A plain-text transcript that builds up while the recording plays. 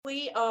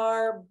we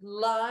are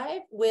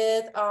live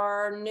with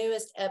our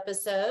newest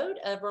episode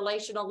of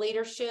Relational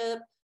Leadership,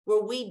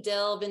 where we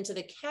delve into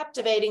the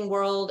captivating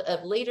world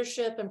of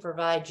leadership and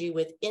provide you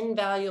with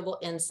invaluable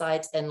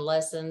insights and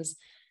lessons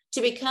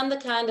to become the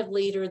kind of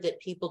leader that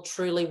people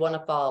truly want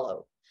to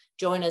follow.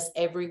 Join us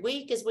every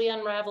week as we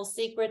unravel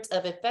secrets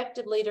of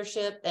effective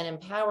leadership and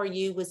empower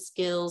you with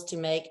skills to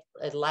make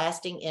a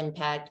lasting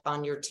impact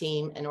on your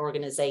team and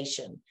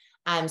organization.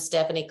 I'm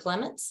Stephanie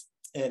Clements.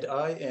 And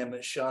I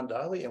am Sean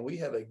Diley, and we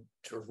have a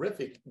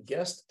terrific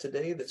guest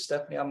today that,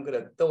 Stephanie, I'm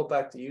going to throw it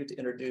back to you to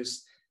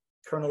introduce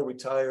Colonel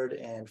retired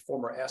and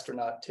former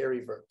astronaut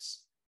Terry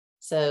Virts.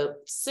 So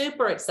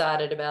super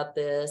excited about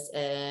this,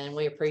 and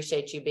we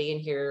appreciate you being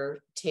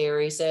here,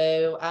 Terry.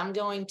 So I'm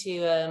going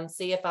to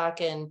see if I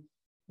can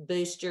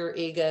boost your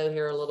ego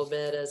here a little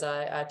bit as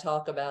I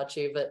talk about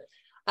you. But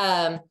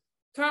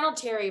Colonel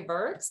Terry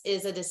Virts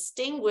is a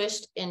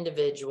distinguished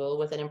individual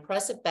with an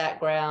impressive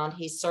background.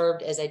 He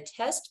served as a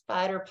test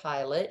fighter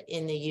pilot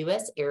in the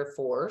U.S. Air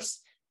Force,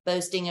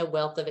 boasting a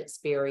wealth of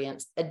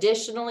experience.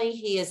 Additionally,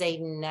 he is a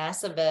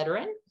NASA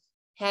veteran,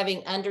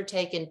 having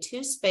undertaken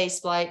 2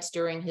 space flights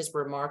during his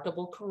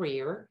remarkable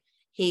career.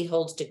 He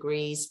holds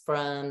degrees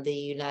from the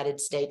United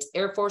States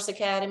Air Force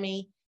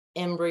Academy,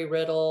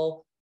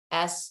 Embry-Riddle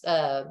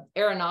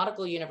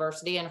Aeronautical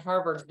University, and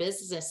Harvard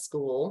Business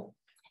School.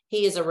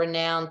 He is a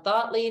renowned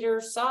thought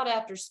leader,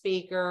 sought-after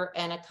speaker,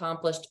 and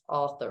accomplished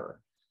author.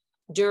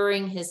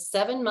 During his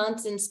 7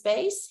 months in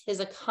space, his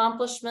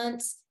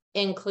accomplishments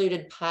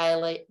included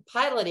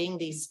piloting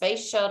the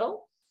space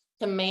shuttle,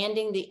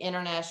 commanding the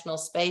International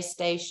Space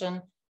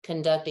Station,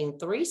 conducting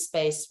 3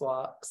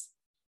 spacewalks,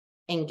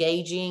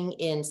 engaging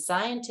in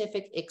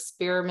scientific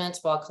experiments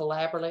while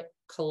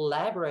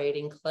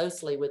collaborating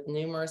closely with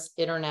numerous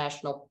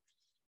international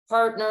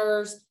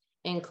partners,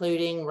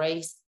 including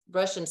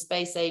Russian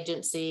Space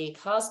Agency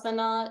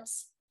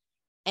cosmonauts,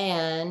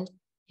 and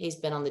he's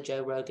been on the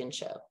Joe Rogan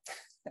show.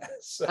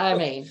 So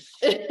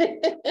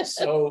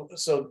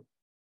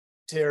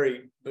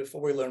Terry,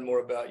 before we learn more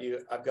about you,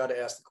 I've got to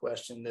ask the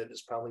question that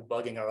is probably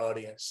bugging our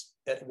audience.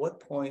 At what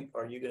point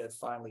are you going to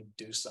finally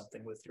do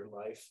something with your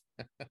life?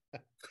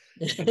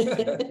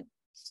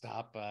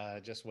 Stop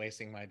just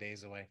wasting my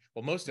days away.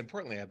 Well, most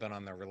importantly, I've been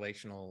on the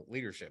Relational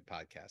Leadership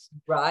podcast.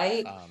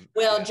 Right.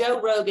 Yeah.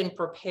 Joe Rogan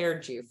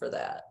prepared you for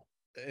that.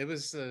 It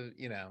was,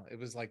 it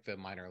was like the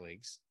minor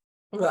leagues.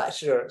 Right.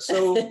 Sure.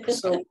 So,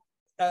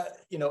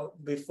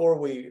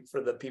 before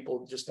for the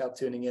people just now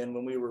tuning in,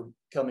 when we were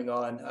coming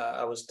on,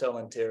 I was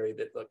telling Terry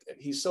that, look,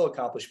 he's so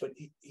accomplished, but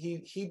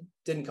he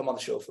didn't come on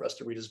the show for us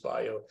to read his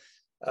bio.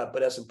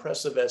 But as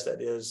impressive as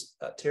that is,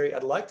 Terry,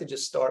 I'd like to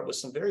just start with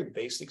some very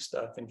basic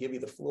stuff and give you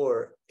the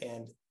floor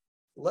and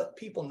let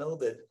people know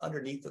that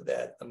underneath of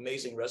that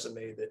amazing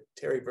resume that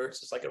Terry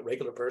Virts is like a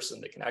regular person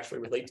that can actually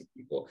relate to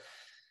people.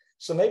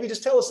 So maybe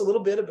just tell us a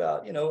little bit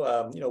about,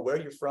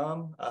 where you're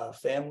from,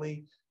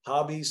 family,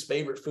 hobbies,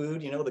 favorite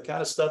food, the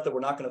kind of stuff that we're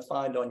not going to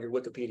find on your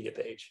Wikipedia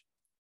page.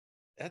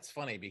 That's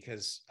funny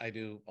because I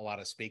do a lot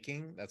of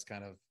speaking. That's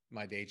kind of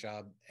my day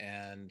job.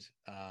 And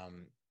I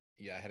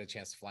had a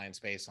chance to fly in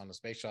space on the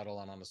space shuttle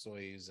and on the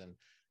Soyuz. And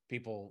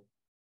people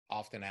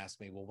often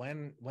ask me, well,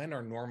 when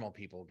are normal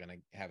people going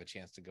to have a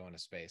chance to go into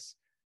space?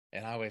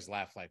 And I always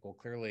laugh like, well,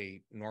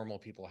 clearly normal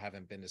people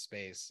haven't been to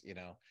space.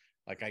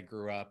 Like I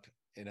grew up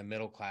in a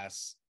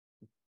middle-class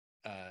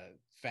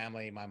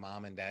family. My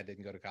mom and dad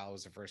didn't go to college. I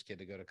was the first kid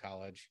to go to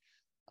college.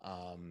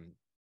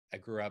 I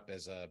grew up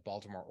as a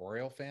Baltimore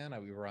Oriole fan.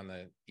 We were on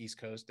the East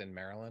Coast in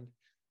Maryland.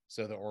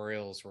 So the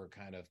Orioles were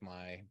kind of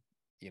my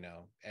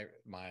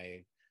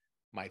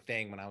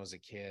thing when I was a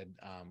kid.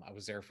 I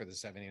was there for the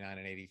 79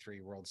 and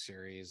 83 World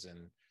Series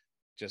and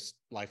just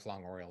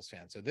lifelong Orioles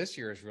fan. So this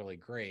year is really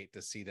great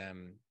to see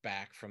them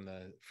back from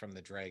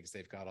the dregs.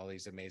 They've got all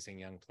these amazing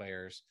young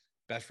players,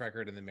 best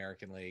record in the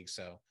American League.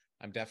 So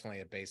I'm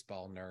definitely a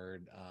baseball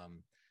nerd.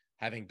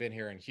 Having been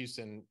here in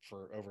Houston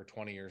for over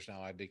 20 years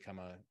now, I've become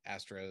a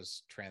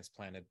Astros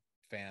transplanted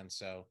fan.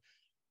 So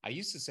I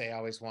used to say I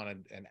always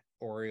wanted an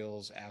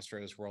Orioles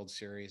Astros World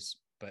Series,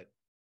 but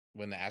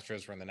when the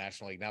Astros were in the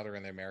National League, now they're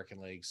in the American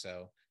League.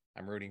 So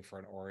I'm rooting for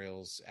an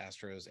Orioles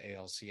Astros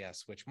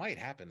ALCS, which might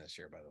happen this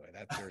year, by the way.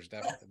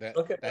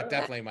 That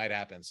definitely might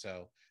happen.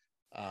 So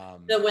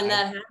when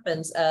that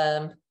happens,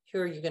 who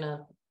are you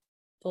gonna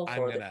pull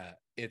for?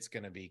 It's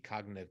gonna be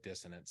cognitive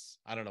dissonance.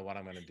 I don't know what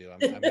I'm gonna do.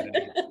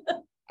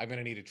 I'm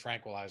gonna need a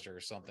tranquilizer or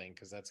something,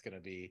 because that's gonna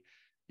be,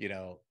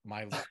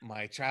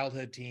 my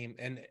childhood team.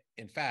 And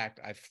in fact,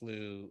 I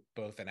flew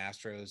both an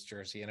Astros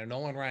jersey and a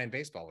Nolan Ryan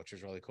baseball, which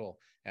was really cool.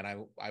 And I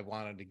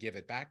wanted to give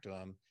it back to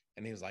him,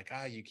 and he was like,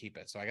 you keep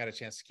it. So I got a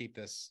chance to keep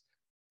this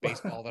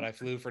baseball that I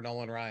flew for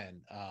Nolan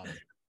Ryan.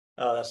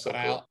 That's so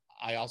cool.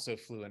 I also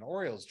flew an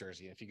Orioles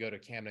jersey. If you go to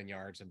Camden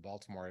Yards in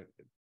Baltimore,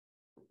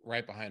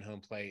 right behind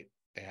home plate,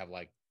 they have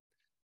like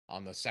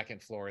on the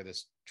second floor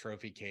this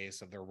trophy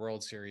case of their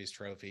World Series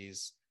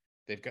trophies.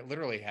 They've got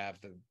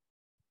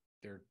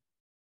their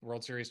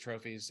World Series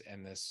trophies,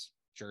 and this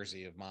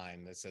jersey of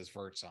mine that says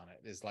Virts on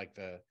it is like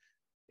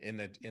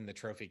in the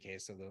trophy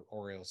case of the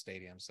Orioles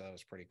stadium. So that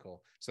was pretty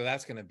cool. So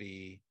that's going to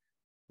be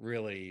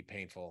really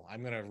painful.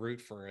 I'm going to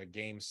root for a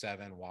Game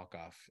 7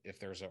 walk-off if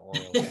there's an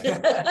Orioles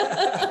game.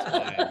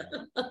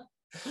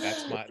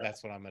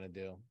 That's what I'm going to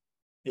do.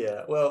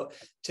 Yeah, well,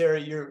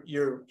 Terry,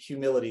 your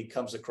humility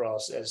comes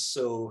across as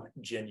so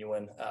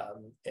genuine,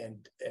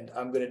 and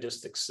I'm going to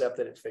just accept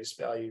that at face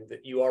value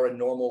that you are a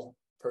normal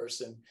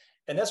person,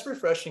 and that's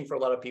refreshing for a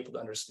lot of people to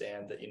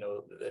understand that, you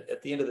know, that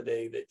at the end of the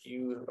day that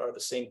you are the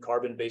same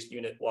carbon-based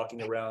unit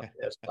walking around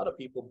as a lot of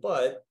people,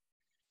 but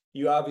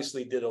you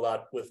obviously did a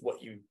lot with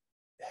what you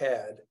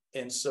had,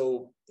 and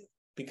so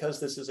because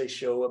this is a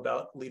show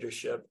about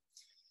leadership,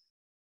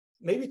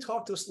 maybe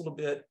talk to us a little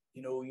bit.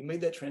 You know, you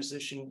made that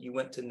transition, you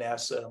went to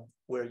NASA,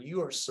 where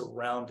you are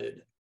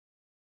surrounded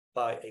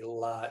by a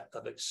lot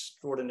of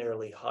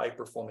extraordinarily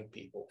high-performing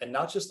people, and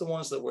not just the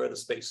ones that wear the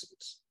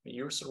spacesuits. I mean,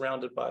 you're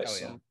surrounded by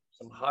some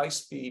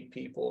high-speed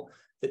people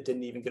that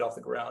didn't even get off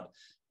the ground.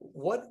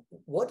 What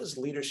does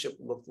leadership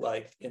look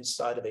like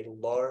inside of a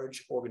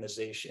large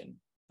organization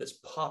that's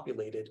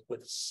populated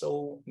with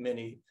so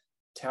many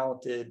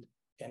talented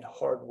and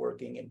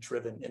hardworking and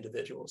driven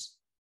individuals?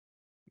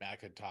 I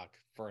could talk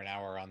for an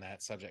hour on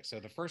that subject. So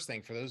the first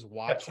thing for those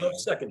watching,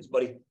 12 seconds,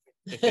 buddy.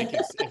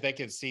 if they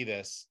could see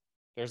this,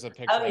 there's a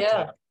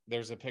picture.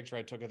 There's a picture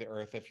I took of the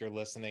Earth. If you're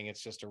listening,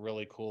 it's just a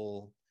really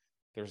cool.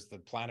 There's the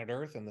planet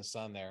Earth and the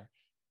sun there,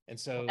 and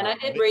so. And I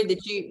did read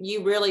that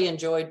you really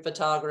enjoyed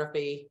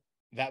photography.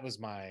 That was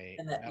my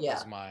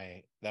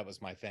that was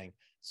my thing.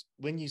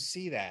 When you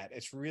see that,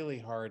 it's really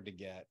hard to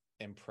get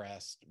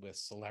impressed with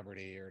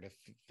celebrity or to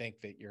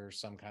think that you're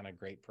some kind of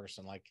great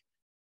person. Like,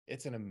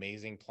 it's an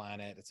amazing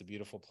planet. It's a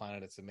beautiful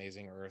planet. It's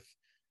amazing Earth.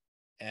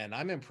 And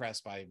I'm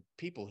impressed by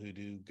people who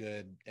do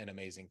good and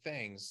amazing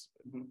things,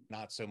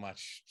 not so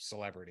much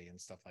celebrity and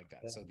stuff like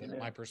that. So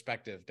my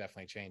perspective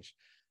definitely changed.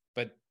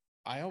 But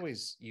I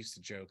always used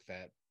to joke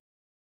that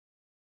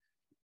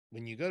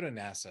when you go to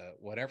NASA,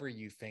 whatever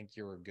you think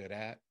you're good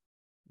at,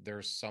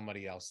 there's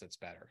somebody else that's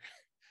better.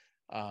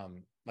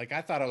 Like,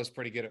 I thought I was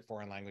pretty good at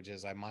foreign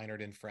languages. I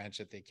minored in French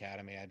at the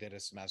academy. I did a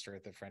semester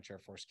at the French Air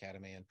Force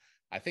Academy. And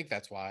I think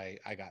that's why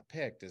I got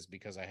picked, is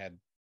because I had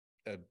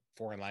a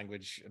foreign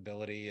language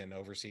ability and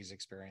overseas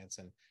experience.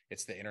 And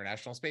it's the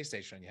International Space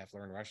Station, and you have to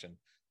learn Russian.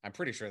 I'm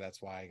pretty sure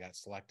that's why I got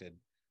selected.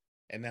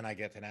 And then I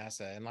get to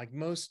NASA, and like,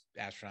 most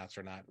astronauts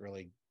are not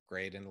really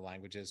great in the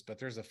languages, but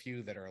there's a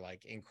few that are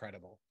like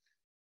incredible.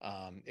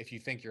 If you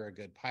think you're a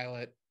good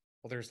pilot,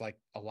 well, there's like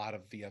a lot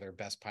of the other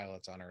best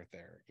pilots on Earth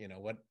there. You know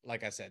what?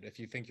 Like I said, if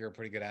you think you're a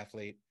pretty good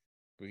athlete,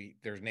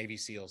 there's Navy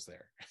SEALs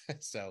there.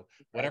 So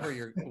whatever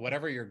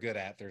you're good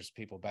at, there's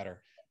people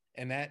better.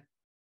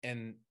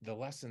 And the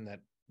lesson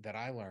that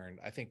I learned,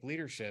 I think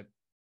leadership,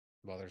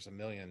 well, there's a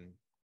million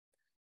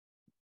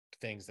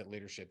things that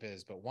leadership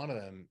is, but one of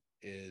them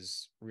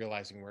is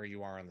realizing where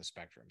you are on the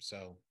spectrum.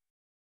 So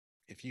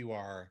if you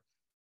are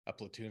a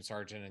platoon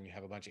sergeant and you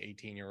have a bunch of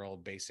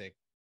 18-year-old basic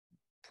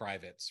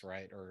privates,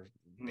 right, or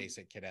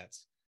basic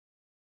cadets,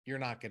 you're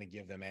not going to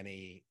give them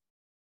any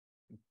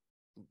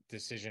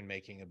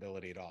decision-making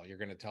ability at all. You're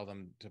going to tell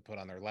them to put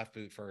on their left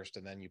boot first,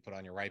 and then you put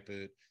on your right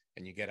boot,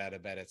 and you get out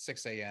of bed at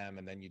 6 a.m.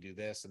 and then you do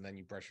this, and then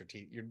you brush your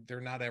teeth.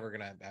 They're not ever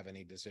going to have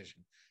any decision.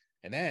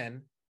 And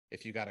then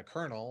if you got a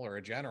colonel or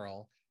a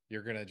general,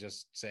 you're going to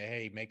just say,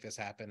 hey, make this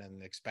happen,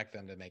 and expect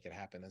them to make it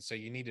happen. And so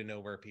you need to know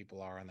where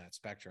people are on that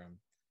spectrum.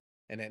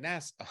 And at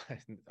NASA,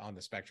 on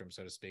the spectrum,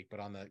 so to speak,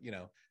 but on the,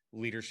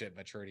 leadership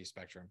maturity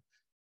spectrum.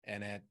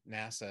 And at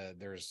NASA,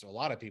 there's a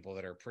lot of people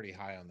that are pretty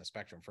high on the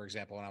spectrum. For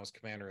example, when I was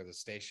commander of the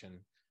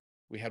station,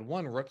 we had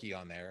one rookie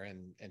on there,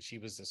 and she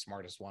was the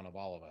smartest one of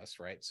all of us,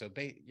 right? So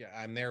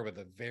I'm there with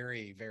a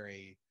very,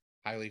 very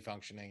highly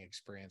functioning,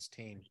 experienced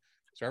team.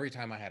 So every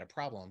time I had a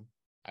problem,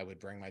 I would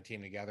bring my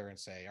team together and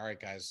say, all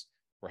right, guys,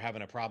 we're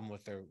having a problem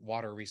with the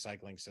water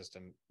recycling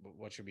system.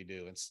 What should we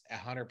do? And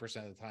 100%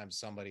 of the time,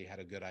 somebody had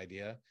a good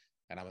idea.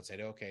 And I would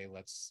say, okay,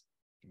 let's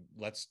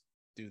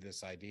do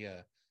this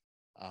idea.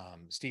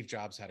 Steve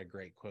Jobs had a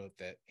great quote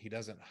that he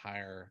doesn't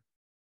hire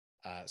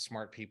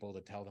smart people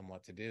to tell them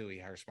what to do. He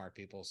hires smart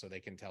people so they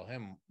can tell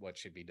him what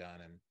should be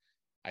done. And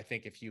I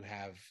think if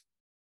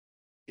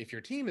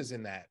your team is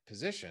in that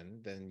position,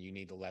 then you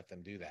need to let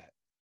them do that.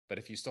 But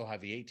if you still have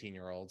the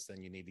 18-year-olds,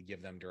 then you need to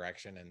give them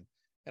direction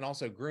and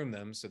also groom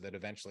them so that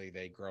eventually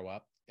they grow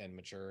up and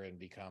mature and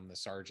become the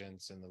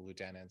sergeants and the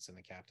lieutenants and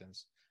the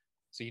captains.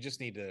 So you just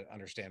need to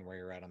understand where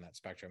you're at on that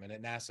spectrum. And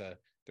at NASA,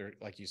 there,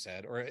 like you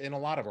said, or in a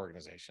lot of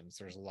organizations,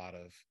 there's a lot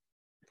of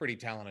pretty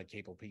talented,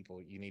 capable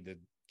people. You need to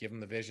give them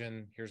the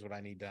vision. Here's what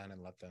I need done,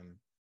 and let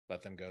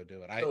them go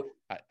do it.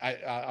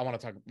 I want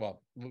to talk.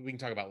 Well, we can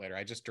talk about it later.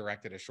 I just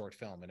directed a short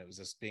film, and it was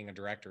this. Being a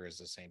director is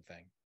the same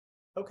thing.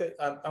 Okay,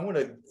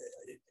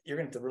 you're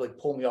going to really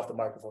pull me off the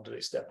microphone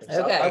today, Stephanie.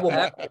 Okay. I will.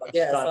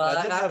 Yes, well,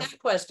 I have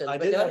questions. I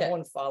did have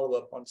one follow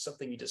up on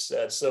something you just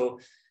said. So,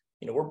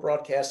 we're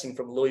broadcasting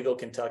from Louisville,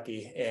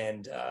 Kentucky,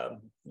 and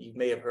you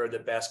may have heard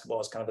that basketball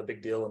is kind of a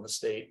big deal in the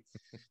state.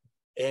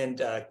 And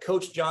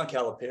Coach John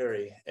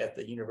Calipari at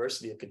the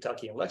University of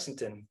Kentucky in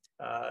Lexington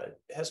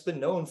has been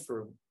known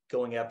for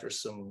going after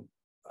some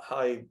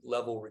high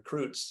level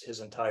recruits his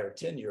entire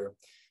tenure.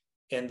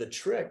 And the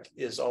trick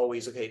is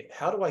always, okay,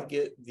 how do I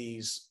get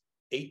these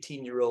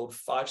 18-year-old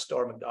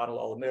 5-star McDonald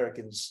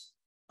All-Americans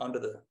under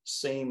the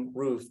same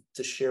roof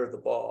to share the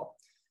ball?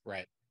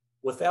 Right.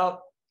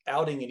 Without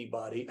outing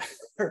anybody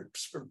or,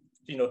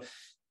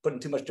 putting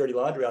too much dirty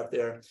laundry out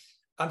there.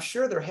 I'm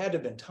sure there had to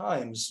have been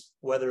times,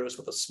 whether it was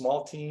with a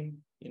small team,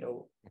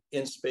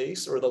 in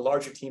space, or the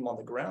larger team on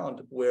the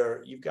ground,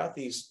 where you've got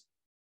these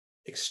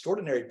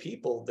extraordinary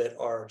people that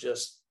are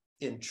just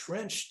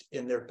entrenched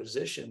in their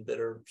position that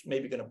are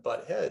maybe going to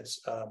butt heads.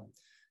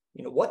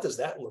 What does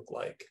that look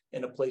like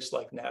in a place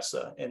like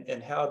NASA,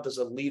 and how does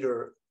a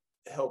leader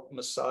help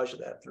massage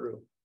that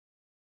through?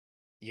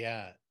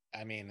 Yeah.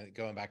 I mean,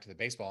 going back to the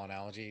baseball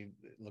analogy,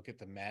 look at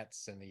the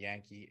Mets and the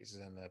Yankees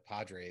and the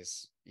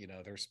Padres.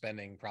 They're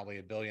spending probably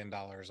 $1 billion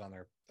on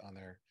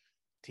their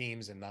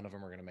teams, and none of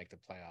them are going to make the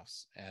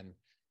playoffs. And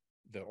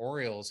the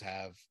Orioles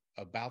have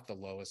about the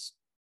lowest,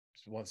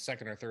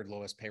 second or third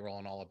lowest payroll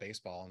in all of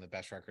baseball and the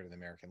best record in the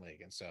American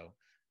League. And so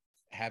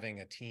having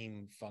a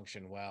team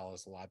function well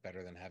is a lot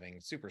better than having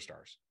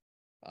superstars.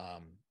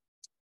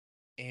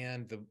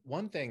 And the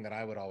one thing that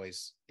I would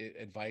always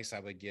advice I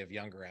would give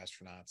younger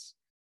astronauts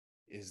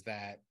is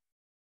that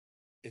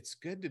it's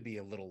good to be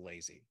a little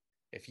lazy.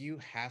 If you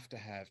have to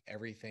have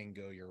everything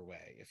go your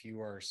way, if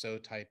you are so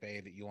type A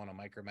that you want to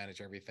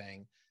micromanage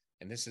everything,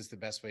 and this is the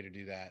best way to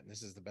do that, and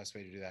this is the best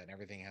way to do that, and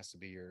everything has to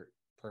be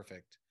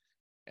perfect,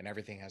 and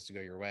everything has to go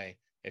your way.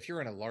 If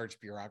you're in a large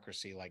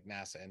bureaucracy like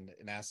NASA, and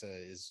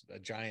NASA is a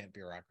giant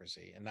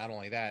bureaucracy, and not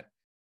only that,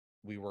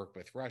 we work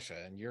with Russia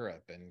and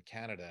Europe and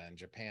Canada and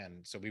Japan.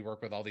 So we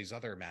work with all these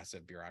other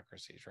massive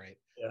bureaucracies, right?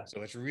 Yeah.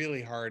 So it's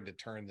really hard to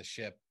turn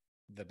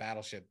the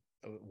battleship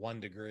 1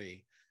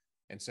 degree.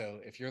 And so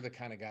if you're the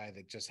kind of guy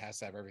that just has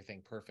to have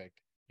everything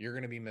perfect, you're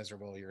going to be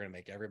miserable. You're going to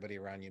make everybody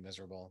around you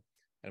miserable.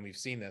 And we've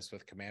seen this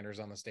with commanders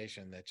on the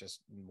station that just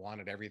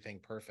wanted everything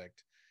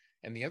perfect.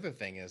 And the other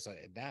thing is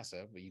at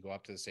NASA, you go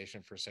up to the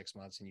station for 6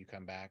 months and you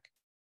come back.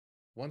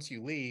 Once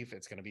you leave,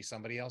 it's going to be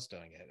somebody else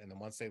doing it. And then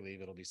once they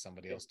leave, it'll be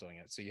somebody else doing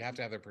it. So you have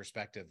to have the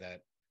perspective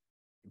that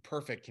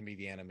perfect can be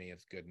the enemy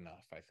of good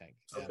enough, I think.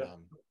 Okay.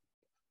 And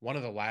one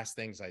of the last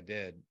things I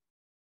did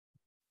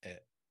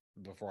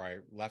before I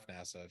left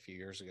NASA a few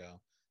years ago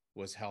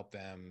was help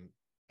them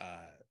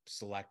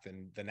select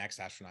the next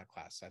astronaut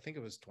class. I think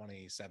it was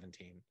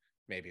 2017,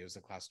 maybe it was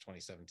the class of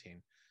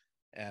 2017.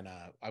 And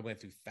I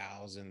went through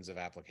thousands of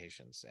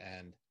applications,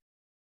 and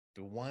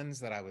the ones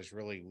that I was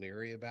really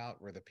leery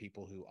about were the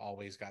people who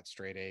always got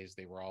straight A's.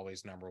 They were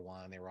always number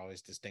one. They were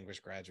always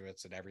distinguished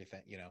graduates at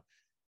everything,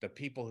 the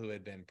people who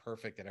had been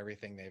perfect at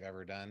everything they've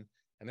ever done.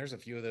 And there's a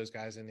few of those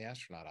guys in the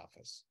astronaut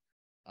office.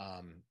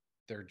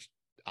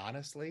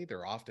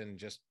 They're often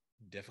just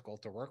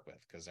difficult to work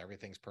with because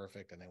everything's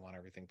perfect and they want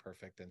everything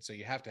perfect. And so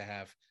you have to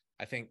have,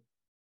 I think,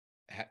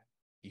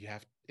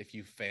 if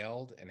you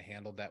failed and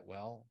handled that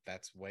well,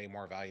 that's way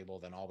more valuable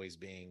than always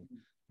being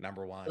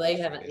number one. They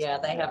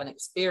haven't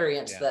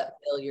experienced that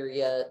failure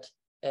yet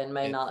and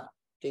may not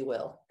do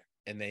well.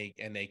 And they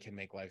can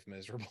make life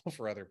miserable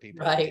for other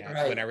people. Right.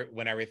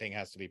 When everything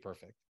has to be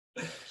perfect.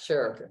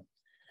 Sure. Okay.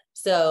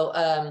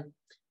 So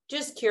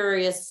just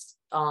curious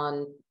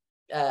on,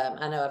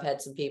 I know I've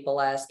had some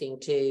people asking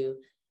too,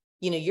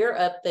 you're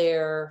up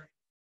there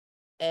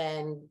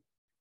and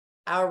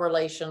our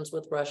relations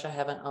with Russia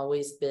haven't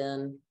always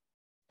been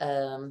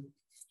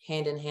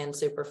hand in hand,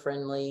 super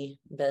friendly,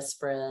 best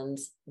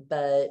friends,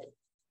 but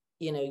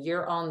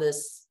you're on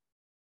this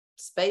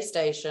space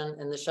station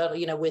and the shuttle,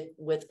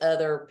 with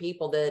other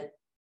people that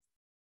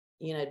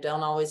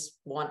don't always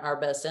want our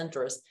best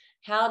interest.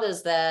 How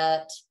does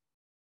that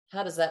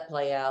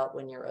play out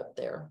when you're up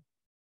there?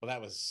 Well,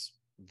 that was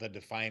the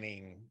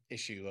defining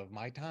issue of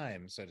my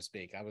time, so to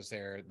speak. I was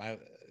there in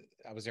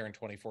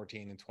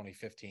 2014 and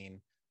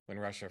 2015 when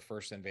Russia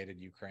first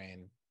invaded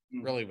Ukraine.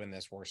 Really, when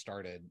this war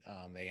started,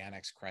 they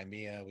annexed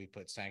Crimea. We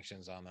put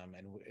sanctions on them,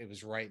 and it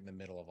was right in the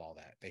middle of all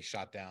that. They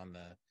shot down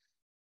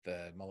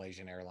the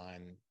Malaysian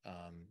airline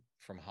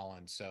from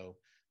Holland. So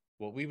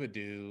what we would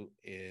do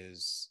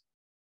is,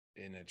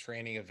 in a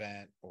training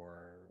event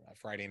or a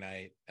Friday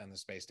night on the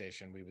space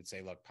station, we would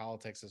say, look,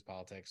 politics is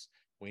politics.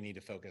 We need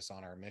to focus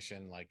on our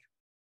mission, like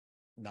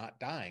not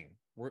dying.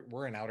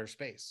 We're in outer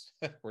space.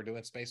 We're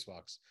doing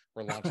spacewalks.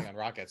 We're launching on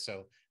rockets.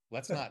 So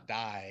let's not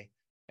die,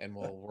 and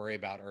we'll worry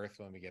about Earth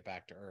when we get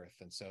back to Earth.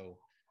 And so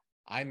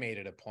I made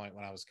it a point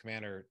when I was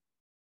commander,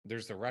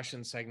 there's the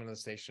Russian segment of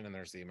the station and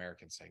there's the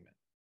American segment.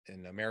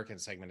 And the American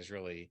segment is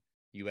really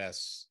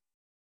US,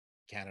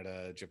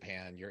 Canada,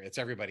 Japan, it's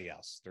everybody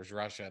else. There's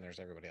Russia and there's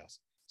everybody else.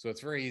 So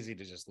it's very easy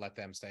to just let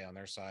them stay on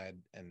their side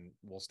and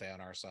we'll stay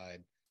on our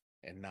side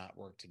and not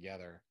work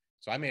together.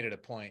 So I made it a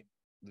point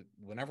that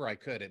whenever I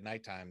could at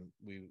nighttime,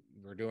 we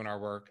were doing our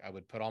work, I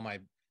would put all my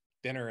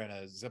dinner in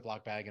a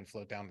Ziploc bag and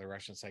float down to the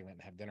Russian segment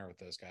and have dinner with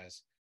those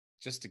guys,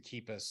 just to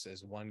keep us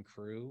as one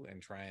crew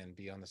and try and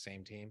be on the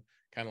same team,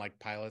 kind of like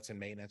pilots and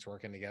maintenance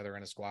working together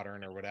in a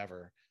squadron or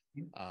whatever.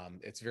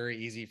 It's very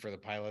easy for the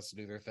pilots to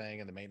do their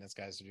thing and the maintenance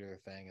guys to do their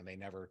thing, and they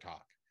never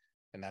talk.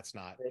 and that's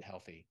not Right.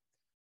 healthy.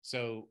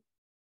 So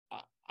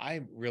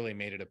I really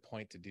made it a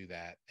point to do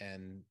that.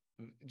 And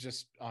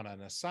just on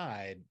an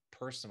aside,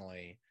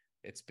 personally,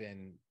 it's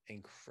been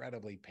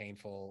incredibly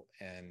painful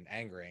and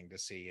angering to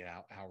see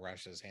how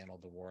Russia's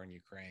handled the war in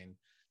Ukraine,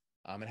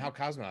 and how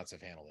cosmonauts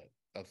have handled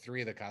it.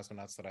 Three of the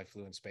cosmonauts that I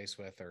flew in space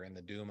with are in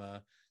the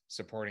Duma,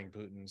 supporting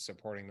Putin,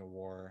 supporting the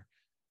war.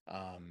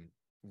 Um,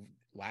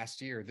 this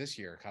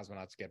year,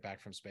 cosmonauts get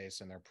back from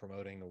space and they're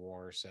promoting the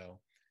war. So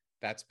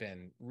that's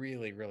been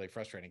really, really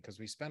frustrating because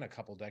we spent a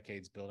couple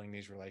decades building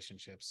these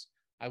relationships.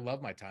 I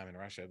love my time in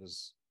Russia. It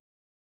was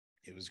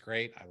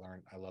great.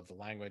 I love the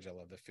language. I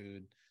love the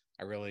food.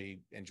 I really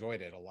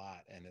enjoyed it a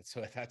lot. And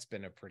so that's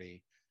been a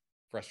pretty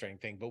frustrating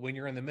thing. But when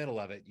you're in the middle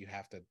of it, you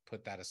have to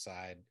put that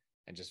aside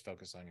and just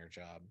focus on your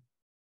job.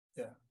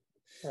 Yeah.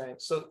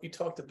 Right. So you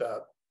talked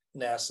about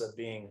NASA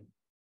being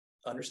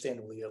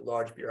understandably a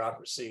large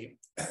bureaucracy,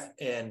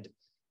 and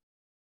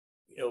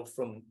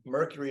from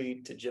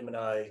Mercury to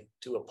Gemini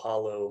to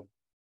Apollo,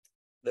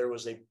 there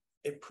was a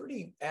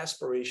pretty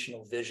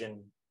aspirational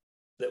vision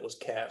that was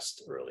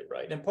cast early,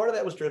 right? And part of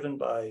that was driven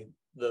by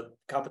the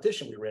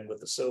competition we were in with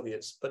the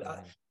Soviets.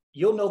 But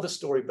you'll know the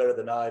story better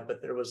than I,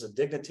 but there was a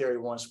dignitary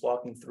once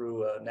walking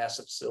through a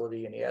NASA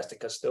facility, and he asked a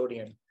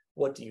custodian,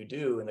 "What do you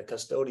do?" And the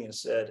custodian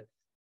said,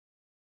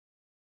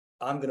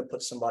 "I'm going to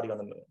put somebody on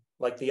the moon."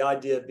 Like, the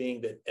idea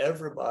being that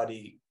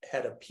everybody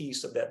had a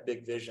piece of that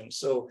big vision.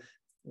 So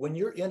when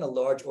you're in a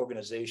large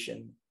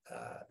organization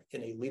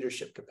in a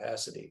leadership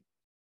capacity,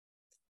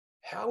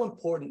 how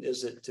important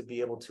is it to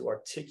be able to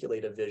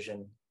articulate a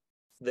vision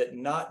that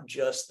not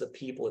just the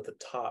people at the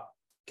top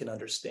can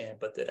understand,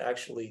 but that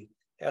actually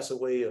has a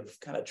way of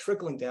kind of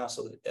trickling down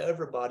so that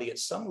everybody at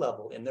some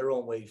level in their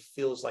own way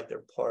feels like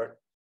they're part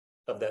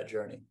of that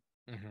journey?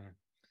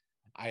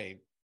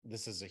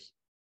 This is a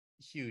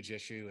huge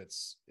issue.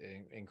 It's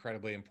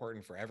incredibly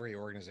important for every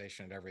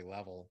organization at every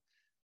level.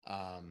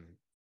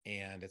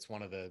 And it's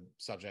one of the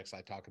subjects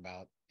I talk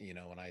about,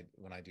 when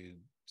I do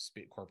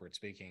corporate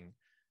speaking.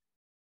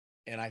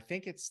 And I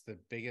think it's the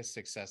biggest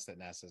success that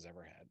NASA's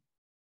ever had.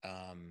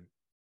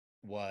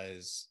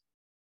 Was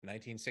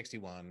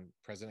 1961,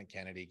 President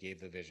Kennedy gave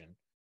the vision.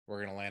 We're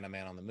going to land a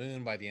man on the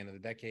moon by the end of the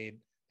decade.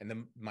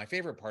 And my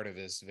favorite part of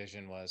his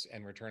vision was,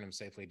 and return him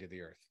safely to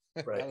the Earth.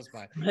 Right. That was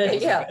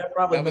Yeah.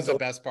 the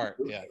best part.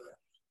 Yeah.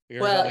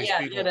 Well,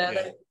 yeah,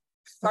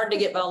 it's hard to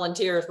get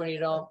volunteers when you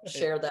don't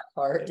share that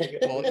part.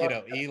 Well,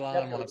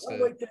 Elon wants to.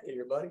 One-way ticket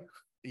here, buddy.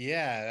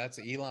 Yeah, that's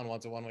Elon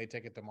wants a one-way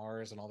ticket to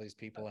Mars and all these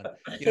people. And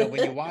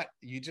when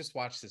you just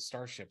watch the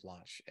Starship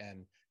launch,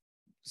 and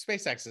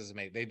SpaceX is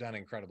amazing. They've done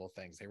incredible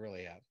things. They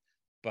really have.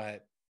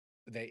 But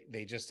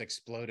they just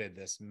exploded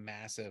this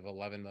massive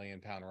 11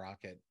 million pound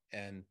rocket,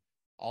 and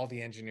all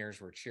the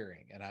engineers were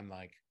cheering. And I'm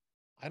like,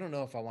 I don't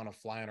know if I want to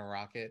fly on a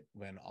rocket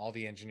when all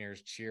the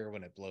engineers cheer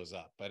when it blows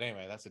up. But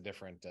anyway, that's a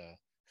different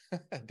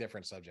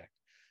different subject.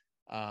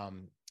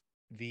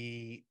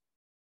 The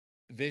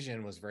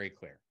vision was very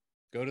clear.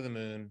 Go to the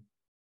moon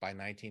by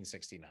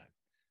 1969.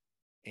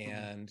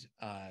 And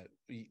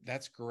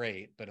that's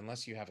great, but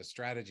unless you have a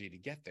strategy to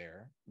get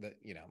there,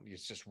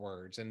 it's just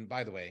words. And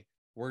by the way,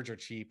 words are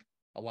cheap.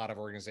 A lot of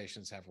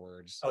organizations have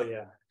words. Oh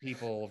yeah.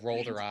 People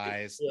roll their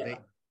eyes. Yeah.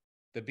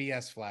 The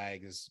BS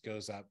flag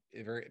goes up.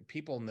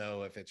 People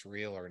know if it's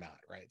real or not,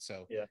 right?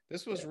 So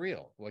this was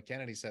real. What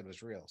Kennedy said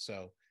was real.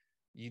 So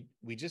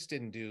we just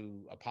didn't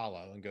do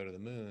Apollo and go to the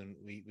moon.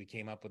 We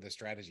came up with a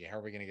strategy. How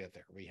are we going to get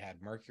there? We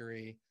had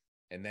Mercury,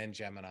 and then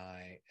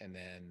Gemini, and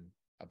then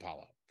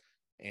Apollo.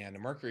 And the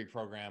Mercury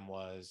program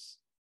was,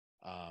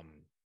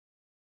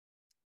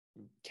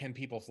 can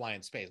people fly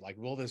in space? Like,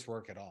 will this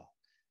work at all?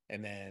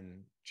 And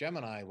then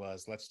Gemini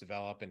was, let's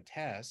develop and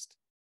test.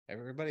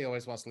 Everybody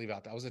always wants to leave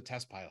out. I was a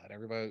test pilot.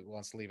 Everybody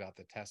wants to leave out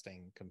the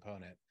testing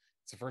component.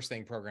 It's the first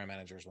thing program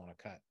managers want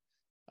to cut.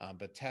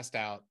 But test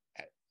out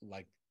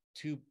like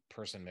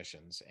 2-person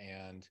missions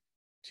and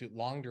 2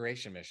 long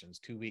duration missions,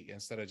 2 week,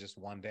 instead of just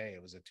one day,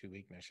 it was a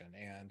 2-week mission,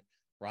 and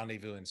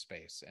rendezvous in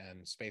space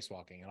and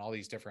spacewalking and all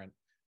these different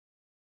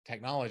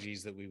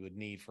technologies that we would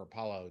need for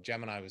Apollo.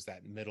 Gemini was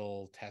that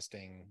middle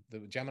testing.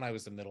 Gemini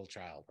was the middle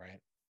child, right?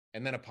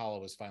 And then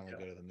Apollo was finally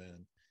go to the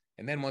moon.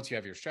 And then once you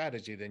have your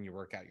strategy, then you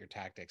work out your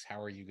tactics.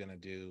 How are you going to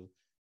do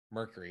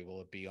Mercury?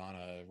 Will it be on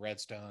a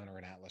Redstone or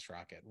an Atlas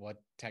rocket?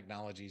 What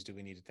technologies do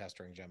we need to test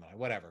during Gemini?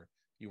 Whatever.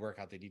 You work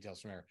out the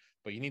details from there.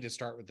 But you need to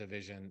start with the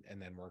vision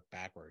and then work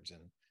backwards.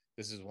 And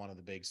this is one of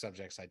the big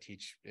subjects I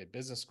teach at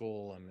business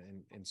school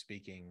and in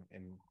speaking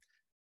and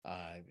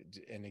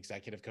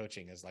executive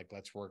coaching is like,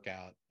 let's work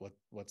out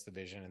what's the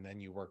vision, and then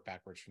you work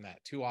backwards from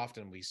that. Too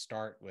often we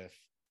start with,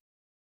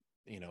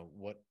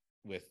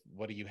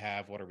 what do you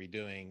have? What are we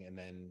doing? And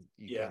then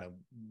you kind of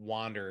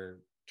wander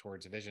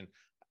towards a vision.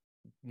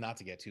 Not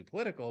to get too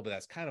political, but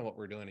that's kind of what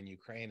we're doing in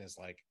Ukraine is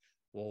like,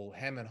 we'll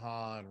hem and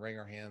haw and wring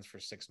our hands for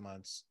 6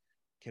 months.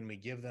 Can we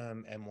give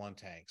them M1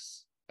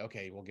 tanks?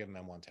 Okay, we'll give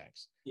them M1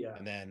 tanks. Yeah.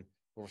 And then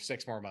or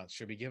 6 more months.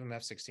 Should we give them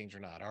F-16s or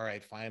not? All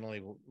right,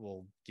 finally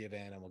we'll give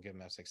in and we'll give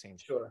them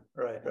F-16s. Sure.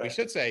 Right. We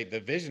should say the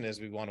vision is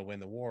we want to win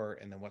the war,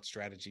 and then what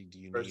strategy do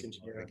you First need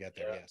in order to engineer, get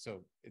there? yeah. Yeah.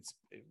 So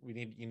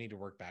you need to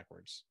work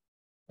backwards.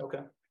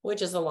 Okay.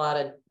 Which is a lot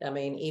of, I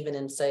mean, even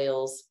in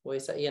sales, we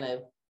say, you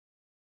know,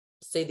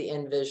 see the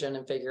end vision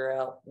and figure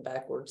out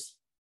backwards.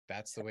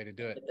 That's the way to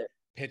do it.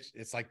 Pitch.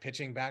 It's like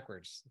pitching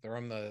backwards. Throw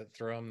them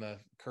the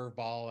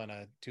curveball and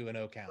a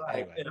 2-0 count.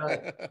 Right,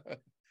 Anyway.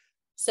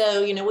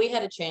 So, you know, we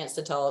had a chance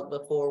to talk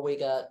before we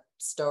got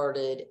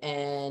started,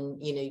 and,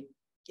 you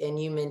know,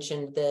 and you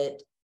mentioned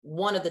that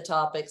one of the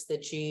topics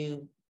that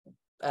you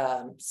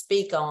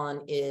speak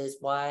on is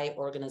why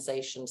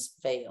organizations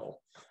fail.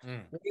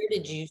 Where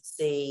did you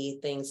see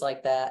things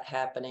like that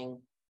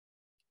happening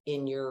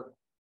in your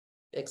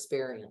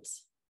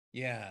experience?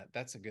 Yeah,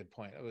 that's a good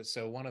point.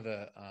 So one of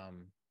the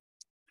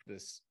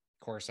this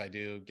course I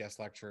do, guest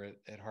lecture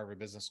at Harvard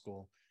Business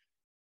School,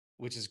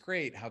 which is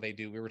great how they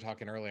do. We were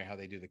talking earlier how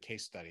they do the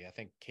case study. I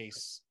think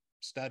case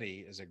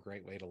study is a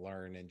great way to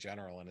learn in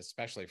general, and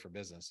especially for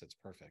business, it's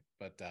perfect.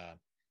 But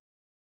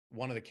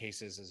one of the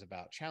cases is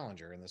about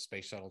Challenger and the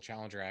Space Shuttle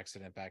Challenger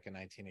accident back in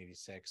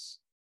 1986,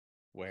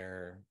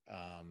 where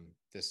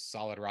this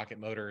solid rocket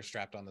motor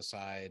strapped on the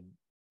side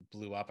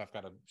blew up. I've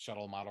got a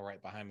shuttle model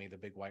right behind me, the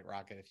big white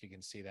rocket, if you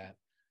can see that,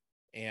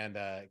 and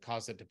it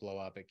caused it to blow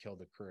up. It killed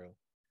the crew.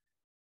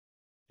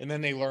 And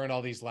then they learned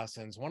all these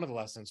lessons. One of the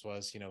lessons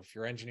was, you know, if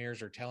your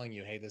engineers are telling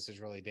you, hey, this is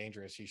really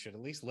dangerous, you should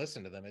at least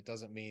listen to them. It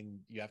doesn't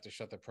mean you have to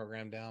shut the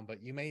program down,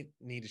 but you may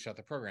need to shut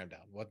the program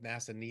down. What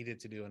NASA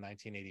needed to do in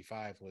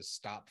 1985 was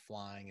stop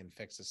flying and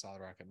fix the solid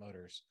rocket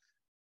motors.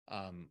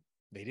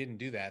 They didn't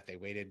do that. They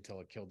waited until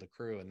it killed the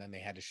crew, and then they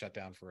had to shut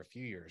down for a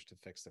few years to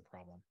fix the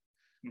problem.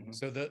 Mm-hmm.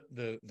 So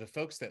the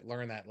folks that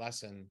learned that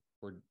lesson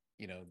were,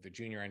 you know, the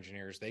junior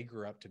engineers. They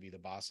grew up to be the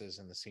bosses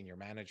and the senior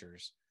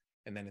managers.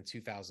 And then in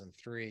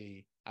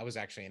 2003, I was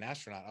actually an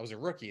astronaut. I was a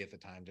rookie at the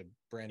time, a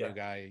brand new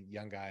guy,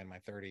 young guy in my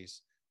 30s.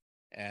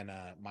 And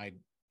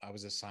I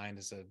was assigned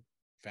as a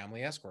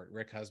family escort.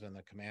 Rick Husband,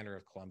 the commander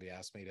of Columbia,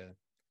 asked me to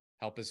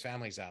help his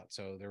families out.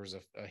 So there was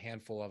a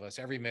handful of us.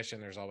 Every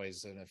mission, there's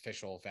always an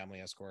official family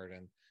escort,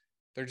 and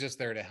they're just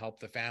there to help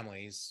the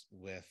families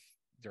with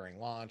during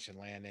launch and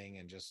landing,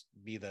 and just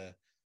be the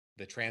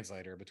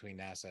translator between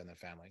NASA and the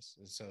families.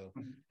 And so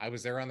I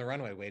was there on the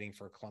runway waiting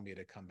for Columbia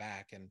to come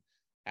back, and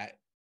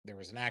there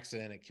was an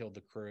accident. It killed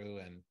the crew.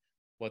 And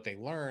what they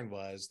learned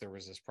was there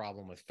was this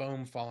problem with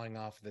foam falling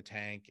off the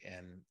tank,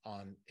 and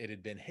it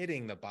had been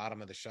hitting the bottom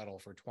of the shuttle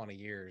for 20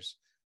 years.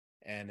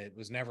 And it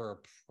was never a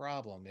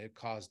problem. It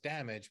caused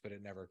damage, but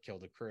it never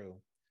killed the crew.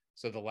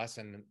 So the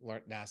lesson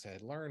NASA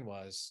had learned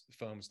was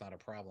foam's not a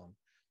problem.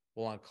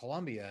 Well, on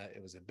Columbia,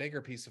 it was a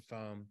bigger piece of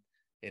foam,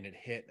 and it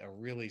hit a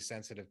really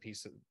sensitive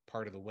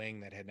part of the wing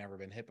that had never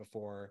been hit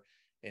before.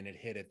 And it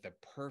hit at the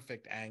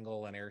perfect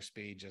angle and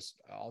airspeed,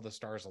 just all the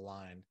stars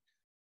aligned.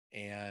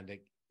 And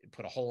it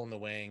put a hole in the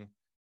wing.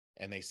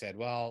 And they said,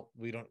 well,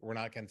 we're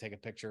not going to take a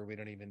picture.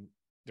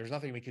 There's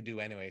nothing we could do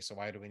anyway. So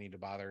why do we need to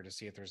bother to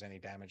see if there's any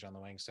damage on the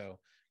wing? So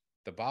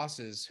the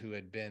bosses who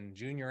had been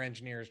junior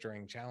engineers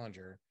during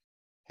Challenger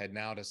had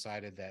now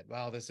decided that,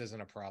 well, this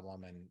isn't a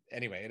problem. And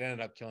anyway, it ended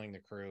up killing the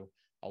crew.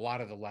 A lot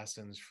of the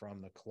lessons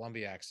from the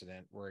Columbia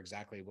accident were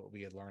exactly what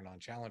we had learned on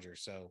Challenger.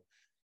 So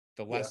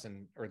the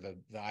lesson or the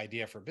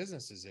idea for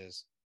businesses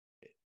is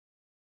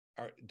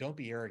don't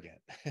be arrogant.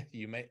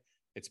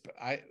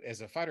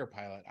 As a fighter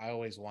pilot, I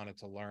always wanted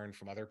to learn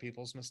from other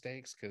people's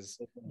mistakes, because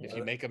if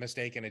you make a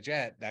mistake in a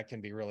jet, that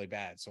can be really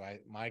bad. So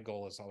my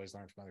goal is always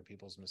learn from other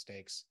people's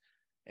mistakes.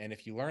 And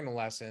if you learn a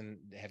lesson,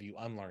 have you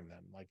unlearned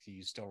them? Like, do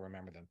you still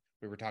remember them?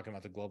 We were talking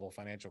about the global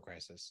financial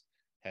crisis.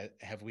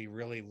 Have we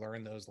really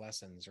learned those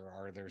lessons, or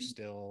are there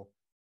still,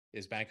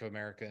 is Bank of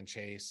America and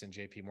Chase and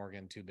JP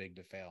Morgan too big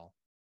to fail?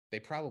 They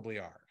probably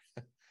are.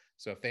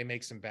 So if they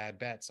make some bad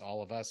bets,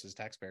 all of us as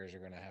taxpayers are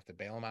going to have to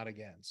bail them out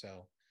again.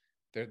 So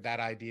that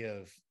idea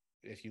of,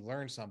 if you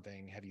learn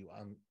something, have you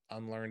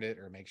unlearned it,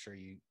 or make sure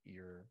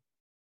you're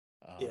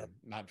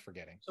not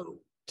forgetting. So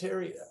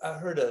Terry, I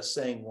heard a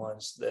saying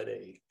once that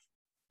a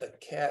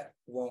cat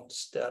won't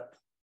step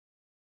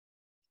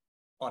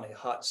on a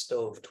hot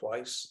stove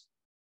twice,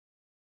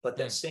 but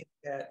that same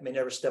cat may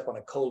never step on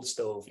a cold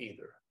stove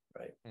either,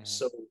 right?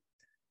 So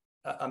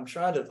I'm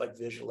trying to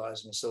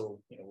visualize. And so,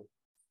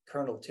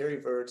 Colonel Terry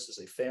Virts is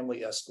a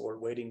family escort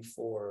waiting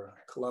for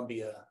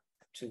Columbia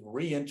to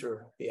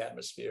re-enter the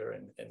atmosphere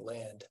and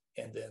land.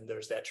 And then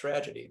there's that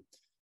tragedy.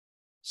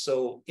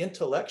 So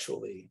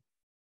intellectually,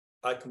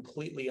 I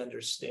completely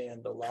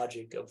understand the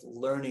logic of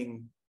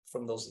learning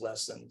from those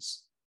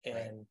lessons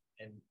and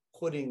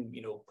putting,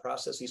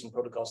 processes and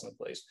protocols in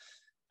place.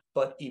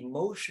 But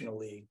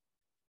emotionally,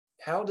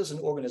 how does an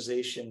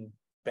organization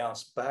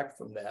bounce back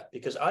from that?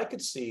 Because I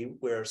could see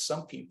where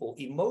some people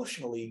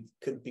emotionally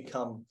could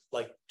become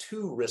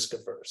too risk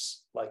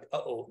averse.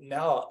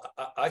 Now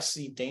I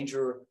see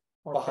danger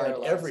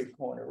behind every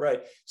corner,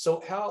 right?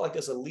 So how,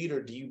 as a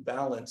leader, do you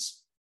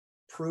balance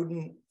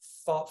prudent,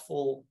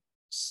 thoughtful,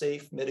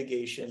 safe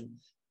mitigation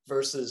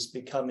versus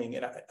becoming,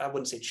 and I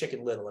wouldn't say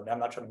chicken little. I mean, I'm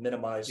not trying to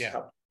minimize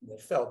how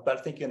it felt, but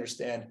I think you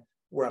understand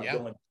where I'm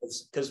going,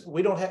 because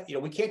we don't have,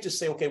 we can't just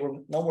say, okay, we're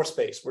no more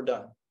space, we're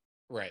done.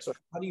 Right. So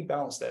how do you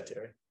balance that,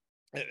 Terry?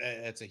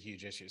 It's a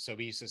huge issue. So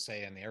we used to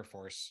say in the Air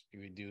Force,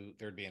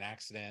 there'd be an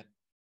accident.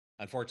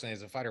 Unfortunately,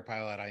 as a fighter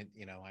pilot, I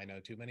know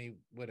too many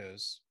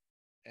widows,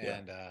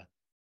 and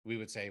we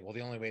would say, well,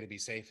 the only way to be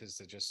safe is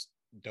to just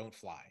don't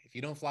fly. If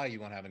you don't fly, you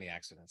won't have any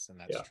accidents, and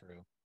that's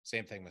true.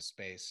 Same thing with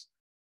space.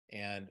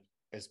 And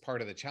as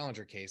part of the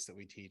Challenger case that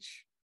we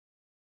teach,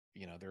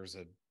 there's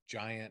a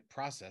giant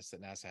process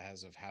that NASA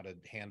has of how to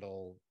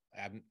handle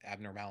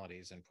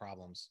abnormalities and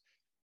problems.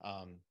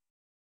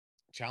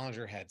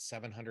 Challenger had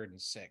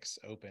 706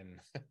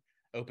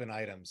 open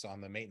items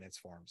on the maintenance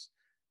forms,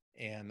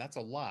 and that's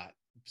a lot.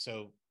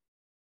 So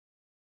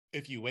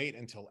if you wait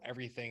until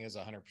everything is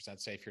 100%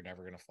 safe, you're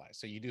never going to fly.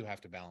 So you do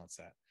have to balance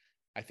that.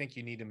 I think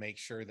you need to make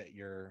sure that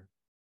your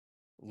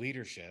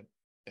leadership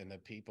and the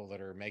people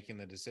that are making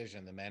the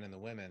decision, the men and the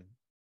women,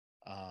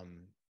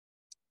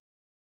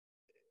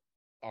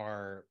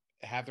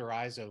 have their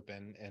eyes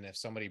open. And if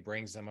somebody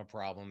brings them a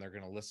problem, they're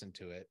going to listen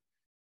to it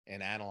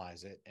and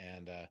analyze it.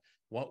 And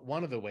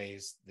one of the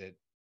ways that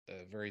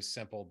a very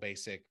simple,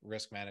 basic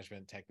risk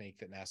management technique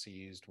that NASA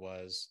used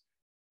was,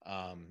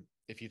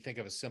 if you think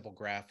of a simple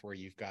graph where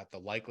you've got the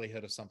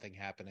likelihood of something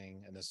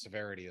happening and the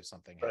severity of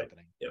something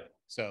happening.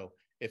 So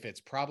if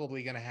it's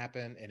probably going to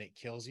happen and it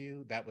kills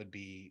you,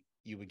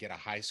 you would get a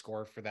high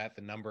score for that.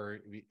 The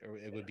number,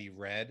 it would be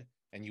red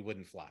and you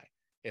wouldn't fly.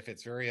 If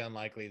it's very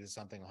unlikely that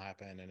something will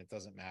happen and it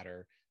doesn't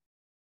matter,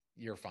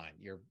 you're fine.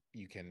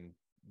 You can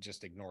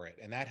just ignore it.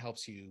 And that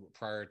helps you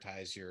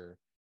prioritize your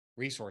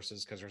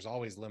resources, because there's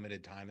always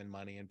limited time and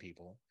money and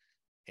people.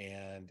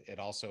 And it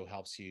also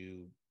helps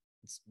you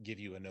give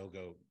you a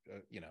no-go,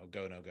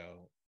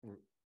 go-no-go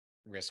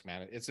risk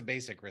management. It's a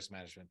basic risk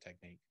management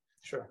technique.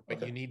 Sure.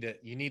 But you need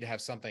to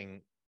have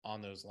something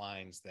on those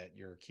lines that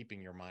you're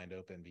keeping your mind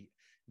open.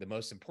 The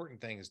most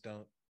important thing is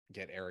don't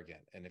get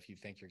arrogant. And if you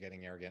think you're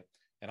getting arrogant,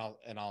 and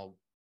I'll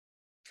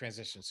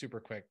transition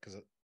super quick because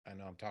I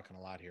know I'm talking a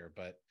lot here,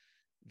 but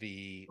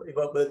good,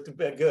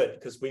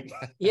 because we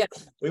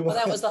well,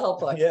 that was the whole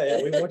point.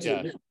 we want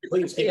you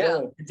please keep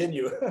going,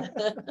 continue.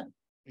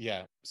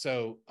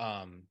 So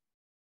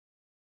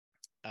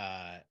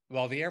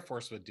well, the Air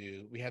Force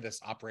we had this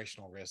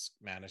operational risk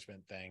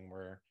management thing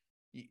where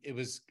it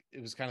was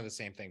kind of the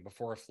same thing.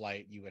 Before a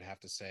flight, you would have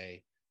to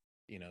say,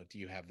 do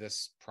you have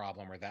this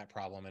problem or that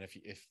problem? And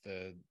if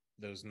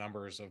those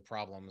numbers of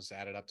problems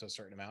added up to a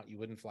certain amount, you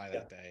wouldn't fly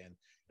that day. And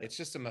it's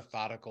just a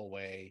methodical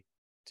way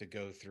to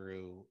go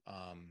through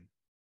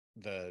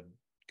the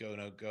go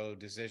no go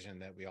decision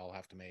that we all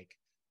have to make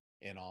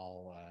in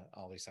all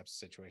these types of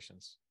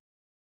situations.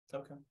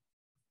 Okay.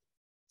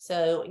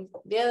 So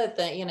the other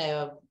thing,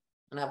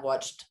 and I've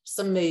watched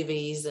some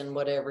movies and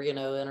whatever,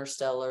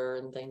 Interstellar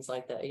and things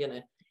like that,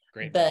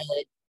 Great. But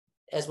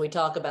as we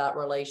talk about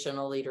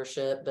relational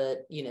leadership,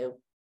 but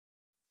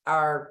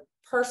our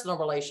personal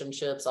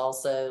relationships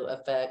also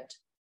affect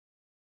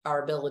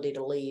our ability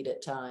to lead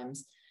at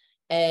times.